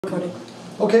Recording.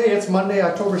 Okay, it's Monday,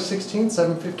 October 16th,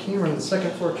 7:15. We're in the second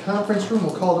floor conference room.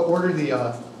 We'll call to order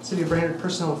the City of Brainerd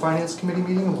Personnel and Finance Committee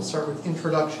meeting, and we'll start with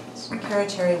introductions. Kara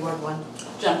Terry, Ward 1.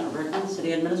 Jennifer Bergman,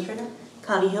 City Administrator.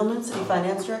 Connie Hillman, City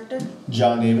Finance Director.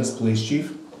 John Davis, Police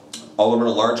Chief. Alderman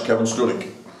at Large Kevin Studik.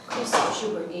 Chris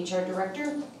Schubert, HR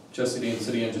Director. Jesse Dean,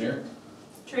 City Engineer.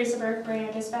 Teresa Burke,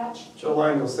 Brainerd Dispatch. Joe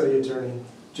Lionel, City Attorney.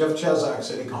 Jeff Chesak,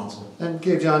 City Council. And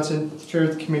Gabe Johnson, Chair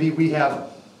of the committee. We have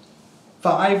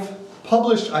 5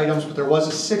 published items, but there was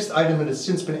a 6th item that has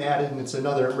since been added, and it's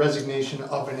another resignation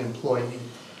of an employee.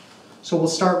 So we'll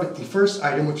start with the first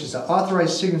item, which is to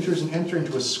authorize signatures and enter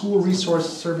into a school resource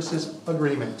services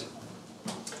agreement.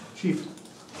 Chief.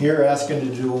 Here asking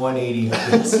to do 180 of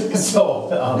this.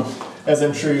 So, as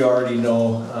I'm sure you already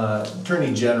know,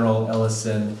 Attorney General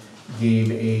Ellison gave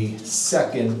a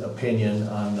second opinion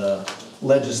on the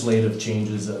legislative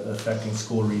changes affecting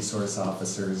school resource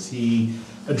officers. He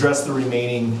addressed the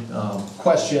remaining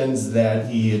questions that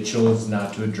he chose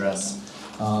not to address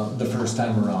the first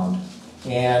time around.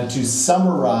 And to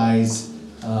summarize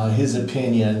his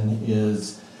opinion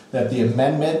is that the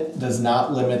amendment does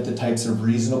not limit the types of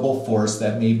reasonable force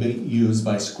that may be used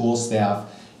by school staff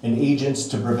and agents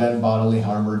to prevent bodily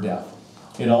harm or death.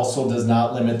 It also does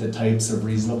not limit the types of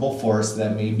reasonable force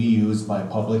that may be used by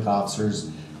public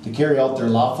officers to carry out their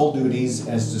lawful duties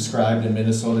as described in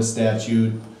Minnesota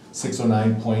Statute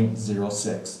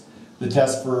 609.06. The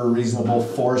test for reasonable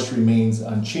force remains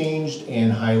unchanged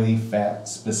and highly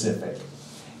fact-specific.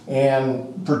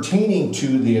 And pertaining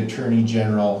to the Attorney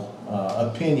General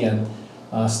opinion,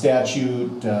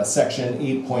 statute section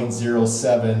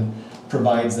 8.07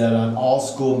 provides that on all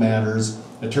school matters,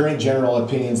 Attorney General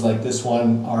opinions like this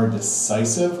one are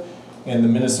decisive, and the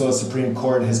Minnesota Supreme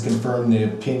Court has confirmed the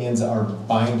opinions are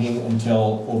binding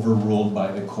until overruled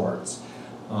by the courts.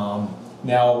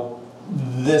 Now,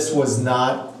 this was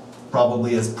not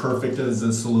probably as perfect as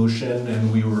a solution,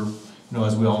 and we were,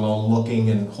 as we all know,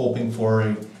 looking and hoping for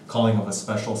a calling of a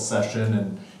special session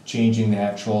and changing the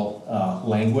actual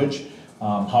language.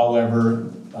 However,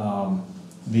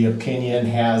 the opinion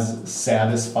has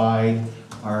satisfied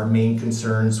our main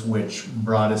concerns, which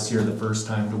brought us here the first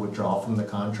time to withdraw from the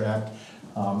contract.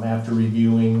 After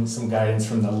reviewing some guidance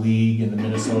from the League and the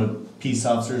Minnesota Peace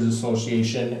Officers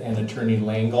Association and Attorney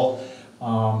Langle,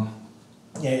 like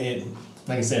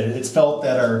I said, it's felt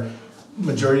that our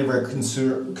majority of our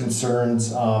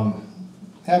concerns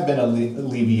have been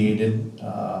alleviated.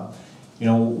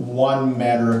 One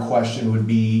matter of question would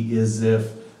be is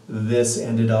if this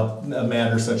ended up, a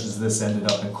matter such as this ended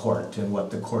up in court, and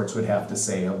what the courts would have to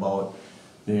say about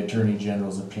the Attorney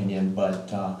General's opinion.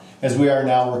 But as we are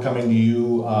now, we're coming to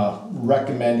you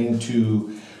recommending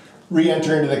to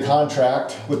re-enter into the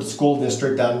contract with the school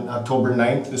district on October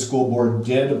 9th. The school board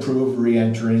did approve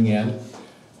re-entering in.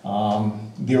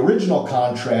 The original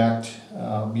contract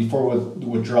before the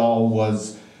withdrawal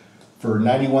was for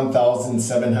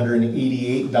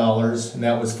 $91,788, and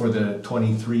that was for the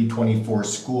 23-24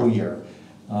 school year.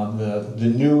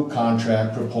 The new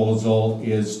contract proposal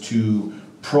is to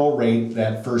prorate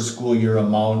that first school year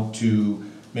amount to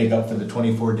make up for the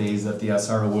 24 days that the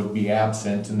SRO would be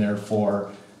absent, and therefore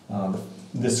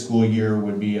this school year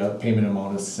would be a payment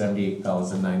amount of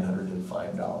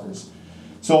 $78,905.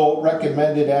 So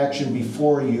recommended action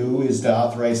before you is to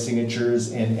authorize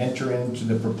signatures and enter into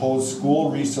the proposed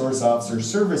school resource officer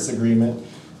service agreement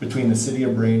between the City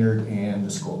of Brainerd and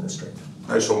the school district.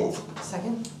 I so move.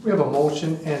 Second. We have a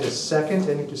motion and a second.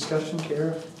 Any discussion,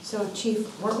 Kara? So Chief,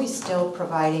 weren't we still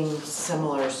providing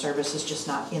similar services, just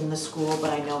not in the school,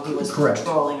 but I know he was Correct.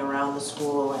 patrolling around the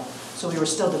school, and so we were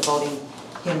still devoting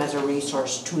him as a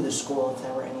resource to the school if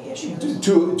there were any issues?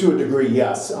 To a degree,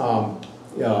 yes.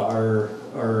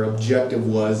 Our objective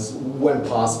was, when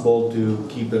possible, to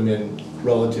keep them in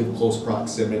relative close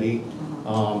proximity.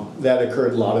 That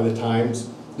occurred a lot of the times.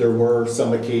 There were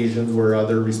some occasions where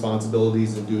other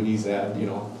responsibilities and duties had,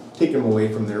 taken them away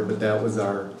from there, but that was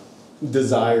our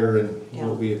desire and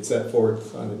what we had set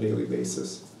forth on a daily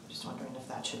basis. Just wondering if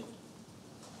that should,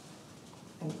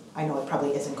 I know it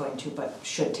probably isn't going to, but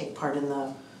should take part in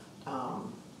the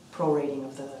prorating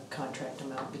of the contract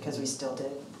amount, because we still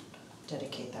did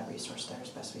dedicate that resource there as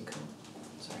best we could.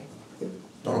 Sorry.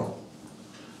 No.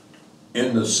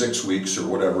 In the 6 weeks or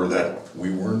whatever that we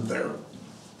weren't there,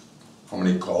 how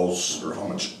many calls or how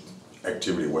much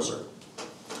activity was there?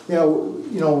 Yeah,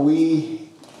 we,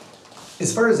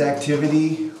 as far as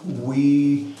activity,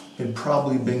 we had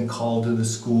probably been called to the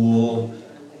school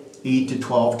 8 to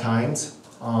 12 times.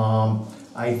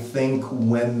 I think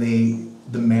when the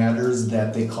matters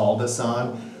that they called us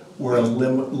on were a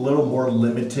little more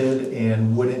limited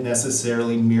and wouldn't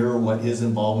necessarily mirror what his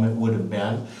involvement would have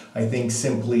been. I think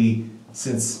simply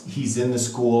since he's in the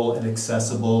school and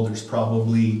accessible, there's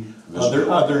probably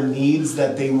other needs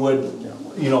that they would,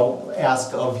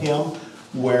 ask of him.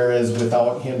 Whereas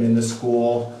without him in the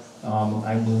school,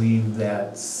 I believe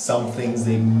that some things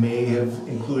they may have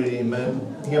included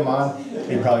him on,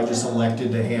 they probably just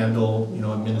elected to handle,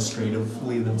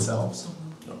 administratively themselves.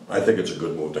 I think it's a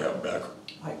good move to have him back.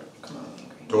 I completely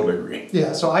agree. Totally agree.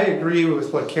 Yeah, so I agree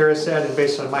with what Kara said, and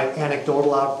based on my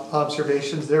anecdotal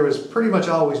observations, there was pretty much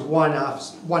always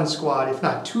one squad, if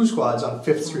not two squads on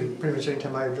 5th Street, pretty much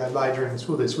anytime I would drive by during the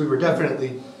school day. So we were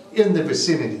definitely in the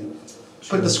vicinity.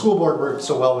 But the school board worked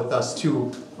so well with us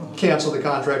to cancel the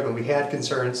contract when we had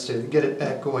concerns, to get it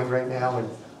back going right now, and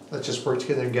let's just work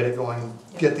together and get it going,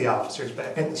 get the officers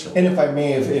back in the school. And if I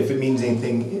may, if it means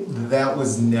anything, that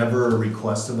was never a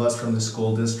request of us from the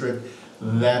school district.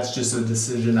 That's just a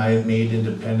decision I have made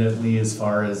independently as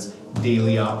far as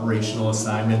daily operational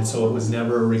assignments, so it was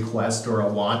never a request or a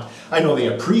want. I know they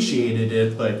appreciated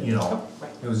it, but it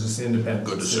was just an independent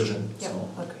Good decision. Yep, So.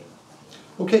 agreed.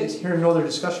 Okay, hearing no other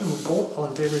discussion, we'll vote. All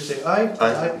in favor say aye.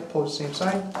 Aye. Opposed, same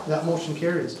sign. That motion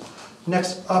carries.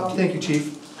 Next up, thank you,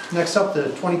 Chief. Next up, the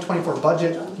 2024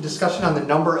 budget, discussion on the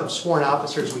number of sworn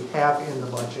officers we have in the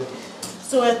budget.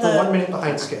 So at We're 1 the, minute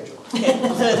behind schedule.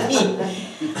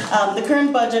 the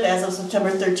current budget as of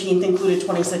September 13th included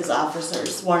 26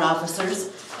 officers, sworn officers.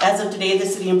 As of today, the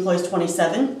city employs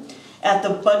 27. At the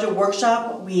budget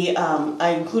workshop,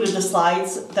 I included the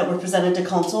slides that were presented to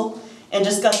council, and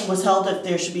discussion was held if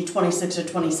there should be 26 or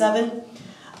 27.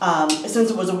 Since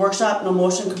it was a workshop, no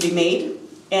motion could be made.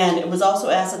 And it was also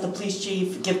asked that the police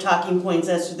chief give talking points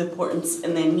as to the importance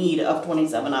and the need of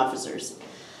 27 officers.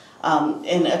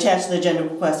 And attached to the agenda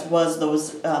request was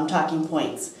those talking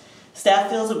points. Staff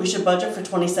feels that we should budget for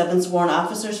 27 sworn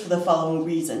officers for the following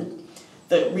reasons.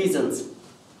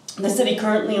 The city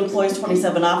currently employs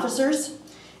 27 officers,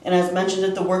 and as mentioned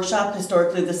at the workshop,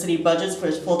 historically the city budgets for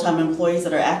its full-time employees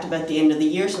that are active at the end of the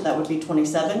year, so that would be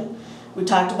 27. We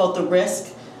talked about the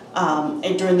risk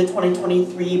and during the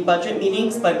 2023 budget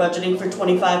meetings by budgeting for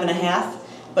 25 and a half,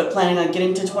 but planning on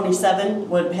getting to 27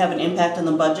 would have an impact on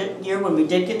the budget year when we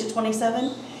did get to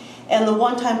 27. And the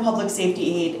one-time public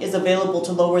safety aid is available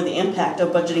to lower the impact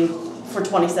of budgeting for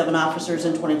 27 officers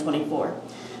in 2024.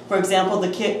 For example,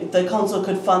 the council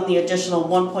could fund the additional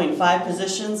 1.5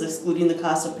 positions, excluding the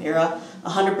cost of para,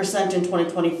 100% in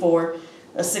 2024,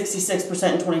 66%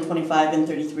 in 2025, and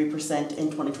 33% in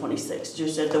 2026.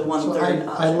 Just at the So one-third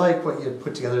I like what you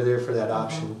put together there for that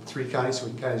option, 3 counties, so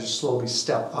we can kind of just slowly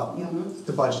step up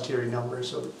the budgetary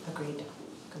numbers, so Agreed.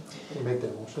 you make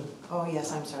that motion. Oh,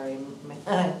 yes, I'm sorry.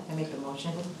 I make the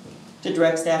motion. to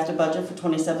direct staff to budget for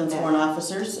 27 sworn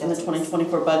officers in the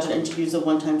 2024 budget and to use a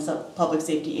one-time public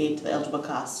safety aid to the eligible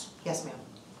costs. Yes, ma'am.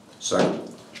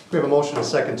 Second. We have a motion and a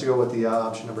second to go with the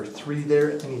option number 3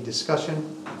 there. Any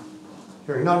discussion?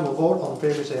 Hearing none, we'll vote. All in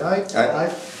favor say aye. Aye.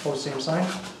 Opposed, same sign.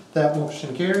 That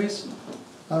motion carries.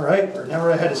 All right, we're never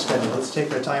ahead of schedule. Let's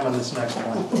take our time on this next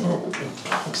one.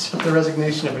 Accept the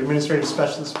resignation of Administrative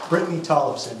Specialist Brittany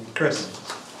Tollefson. Chris.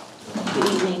 Good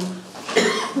evening.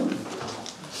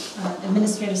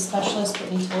 Administrative Specialist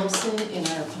Brittany Tollefson in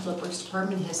our Public Works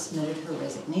Department has submitted her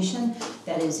resignation.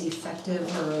 That is effective,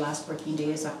 her last working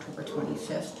day is October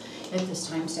 25th. At this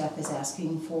time, staff is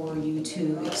asking for you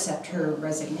to accept her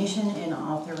resignation and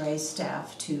authorize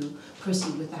staff to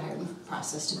proceed with the hiring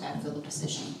process to backfill the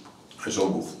position. I so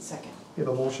move. Second. We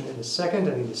have a motion and a second.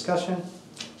 Any discussion?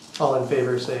 All in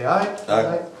favor say aye.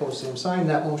 Aye. Opposed, same sign.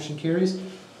 That motion carries.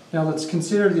 Now let's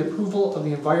consider the approval of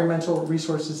the Environmental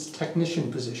Resources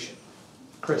Technician position.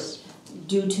 Chris.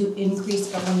 Due to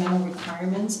increased governmental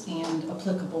requirements and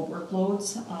applicable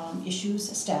workloads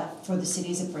issues, staff for the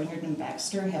cities of Brainerd and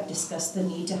Baxter have discussed the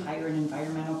need to hire an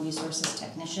environmental resources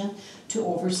technician to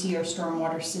oversee our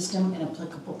stormwater system and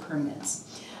applicable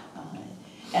permits.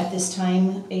 At this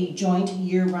time, a joint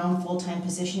year-round full-time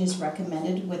position is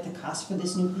recommended, with the cost for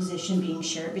this new position being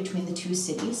shared between the two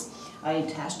cities. I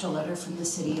attached a letter from the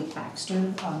city of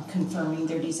Baxter confirming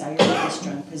their desire for this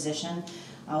joint position.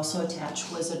 Also attached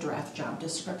was a draft job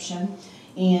description,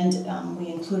 and we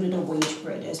included a wage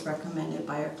grid as recommended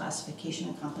by our classification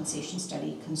and compensation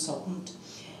study consultant.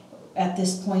 At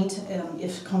this point,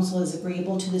 if council is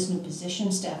agreeable to this new position,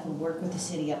 staff will work with the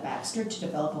city of Baxter to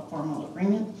develop a formal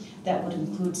agreement that would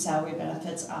include salary,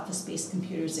 benefits, office space,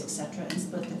 computers, etc., and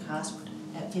split the cost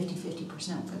at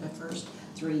 50-50% for the first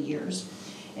 3 years.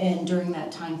 And during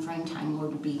that time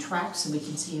would be tracked so we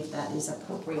can see if that is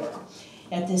appropriate.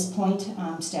 At this point,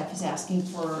 staff is asking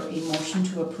for a motion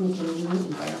to approve the new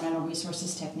environmental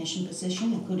resources technician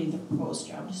position, including the proposed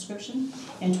job description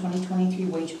and 2023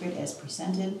 wage grid as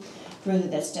presented. Further,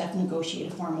 that staff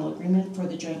negotiate a formal agreement for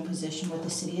the joint position with the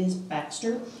city of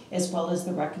Baxter, as well as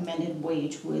the recommended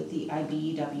wage with the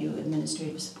IBEW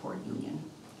Administrative Support Union.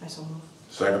 I so move.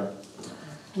 Second.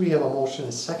 We have a motion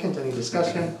and a second, any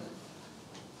discussion?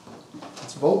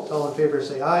 Let's vote, all in favor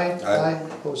say aye. Aye.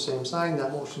 Opposed, same sign,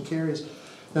 that motion carries.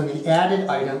 Then the added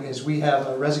item is we have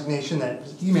a resignation that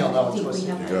was emailed out to us.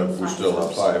 We still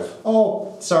have 5.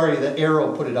 Oh, sorry, the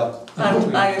arrow put it up.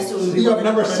 I assume You have we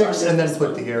number put it 6 on and then this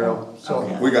put one. the arrow, so,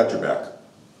 Okay. We got your back.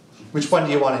 which one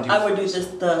do you wanna do? I would do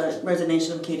just the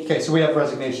resignation of Katie. Okay, so we have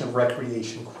resignation of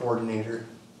recreation coordinator,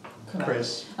 Correct.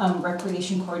 Chris.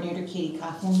 Recreation Coordinator Katie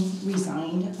Coughlin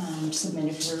resigned,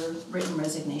 submitted her written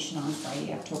resignation on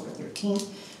Friday, October 13th.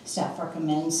 Staff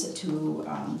recommends to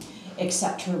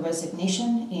accept her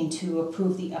resignation and to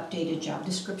approve the updated job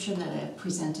description that I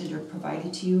presented or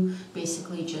provided to you.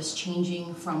 Basically just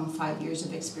changing from 5 years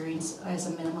of experience as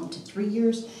a minimum to 3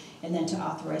 years, and then to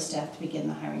authorize staff to begin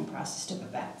the hiring process to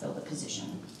backfill the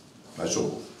position. I so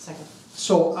move. Second.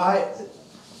 So I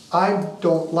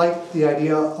don't like the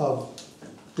idea of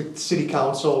the city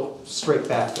council straight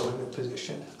backfilling the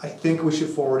position. I think we should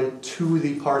forward it to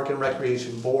the Park and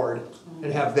Recreation Board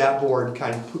and have that board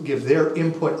kind of give their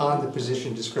input on the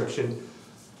position description.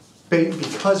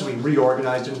 Because we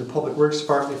reorganized into the Public Works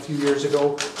Department a few years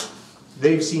ago,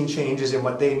 they've seen changes in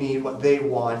what they need, what they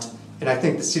want, and I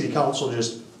think the city council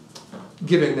just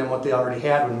giving them what they already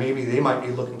had when maybe they might be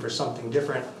looking for something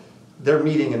different. They're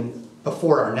meeting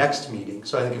before our next meeting,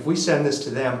 so I think if we send this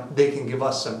to them, they can give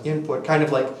us some input, kind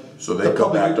of like. So they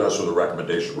come back to us with a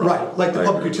recommendation. Right, like the I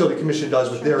Public agree. Utility Commission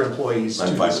does with their employees to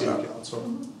I'm the fine city with that. council.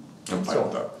 I'm fine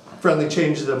with that. Friendly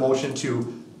change to the motion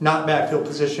to not backfill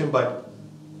position, but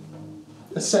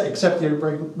accept the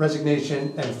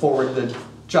resignation and forward the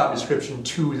job description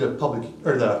to the public,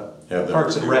 or the Yeah, then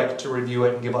Parks and review it. Rec to review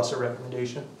it and give us a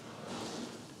recommendation.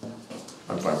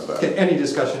 I'm fine with Okay, that. any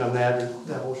discussion on that or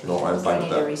that motion? No, I'm Do I fine need with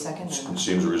to that. re-second It or?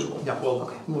 seems reasonable. Yeah, well,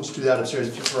 Okay. we'll just do that upstairs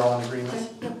if we're all in agreement.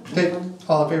 Okay,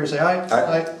 all in favor say aye.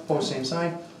 Aye. Opposed, same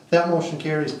sign. That motion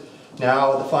carries.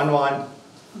 Now, the fun one,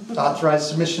 authorize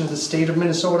submission to the State of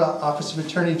Minnesota Office of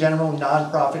Attorney General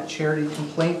Nonprofit Charity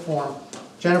Complaint Form.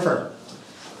 Jennifer?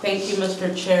 Thank you,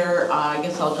 Mr. Chair. I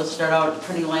guess I'll just start out.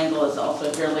 Attorney Langle is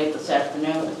also here late this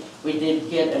afternoon. We did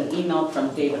get an email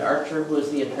from David Archer, who is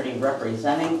the attorney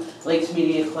representing Lakes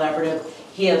Media Collaborative.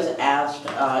 He has asked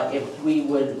if we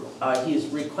would, he's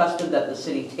requested that the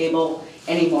city table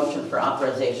any motion for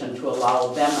authorization to allow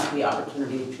them the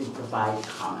opportunity to provide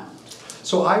comment.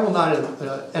 So I will not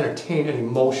entertain any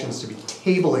motions to be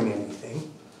tabling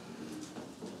anything.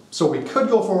 So we could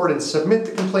go forward and submit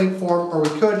the complaint form, or we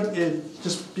could,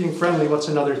 just being friendly, what's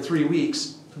another 3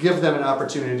 weeks, give them an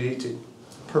opportunity to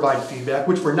provide feedback,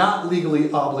 which we're not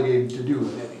legally obligated to do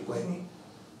in any way.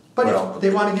 But Well, if they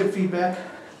want to give feedback,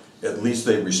 At least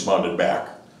they responded back.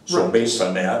 So Right. based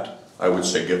on that, I would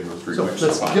say give them the 3 so weeks.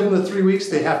 let's Fine. give them the 3 weeks.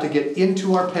 They have to get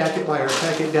into our packet by our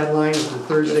packet deadline of the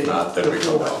Thursday If not, then we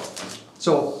come before. out.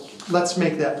 So let's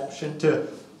make that motion to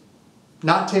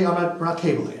not we're not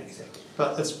tabling anything,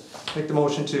 but let's make the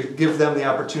motion to give them the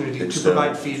opportunity to Extend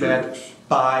provide 3 feedback weeks.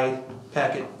 by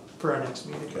packet for our next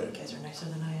meeting. Okay, You guys are nicer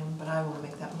than I am, but I will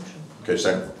make that motion. okay,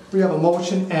 second. We have a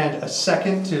motion and a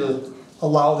second to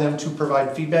allow them to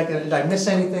provide feedback. Did I miss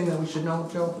anything that we should know,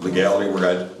 Joe? Legality, we're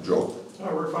good, Joe?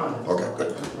 Oh, we're fine. Okay,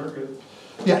 good. We're good.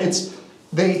 Yeah,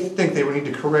 they think they would need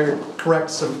to correct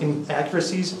some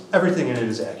inaccuracies. Everything in it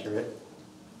is accurate.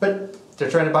 But they're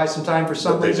trying to buy some time for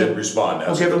some But they reason. did respond, We'll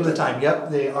that's a give them good the thing. time.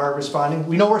 Yep, they are responding.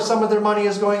 We know where some of their money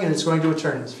is going, and it's going to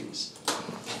attorney's fees.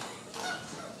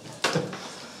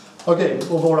 Okay,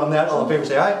 we'll vote on that. All in favor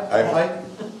say aye. Aye.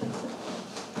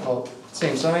 All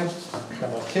same sign. That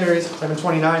one carries.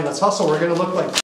 7:29, let's hustle. We're gonna look like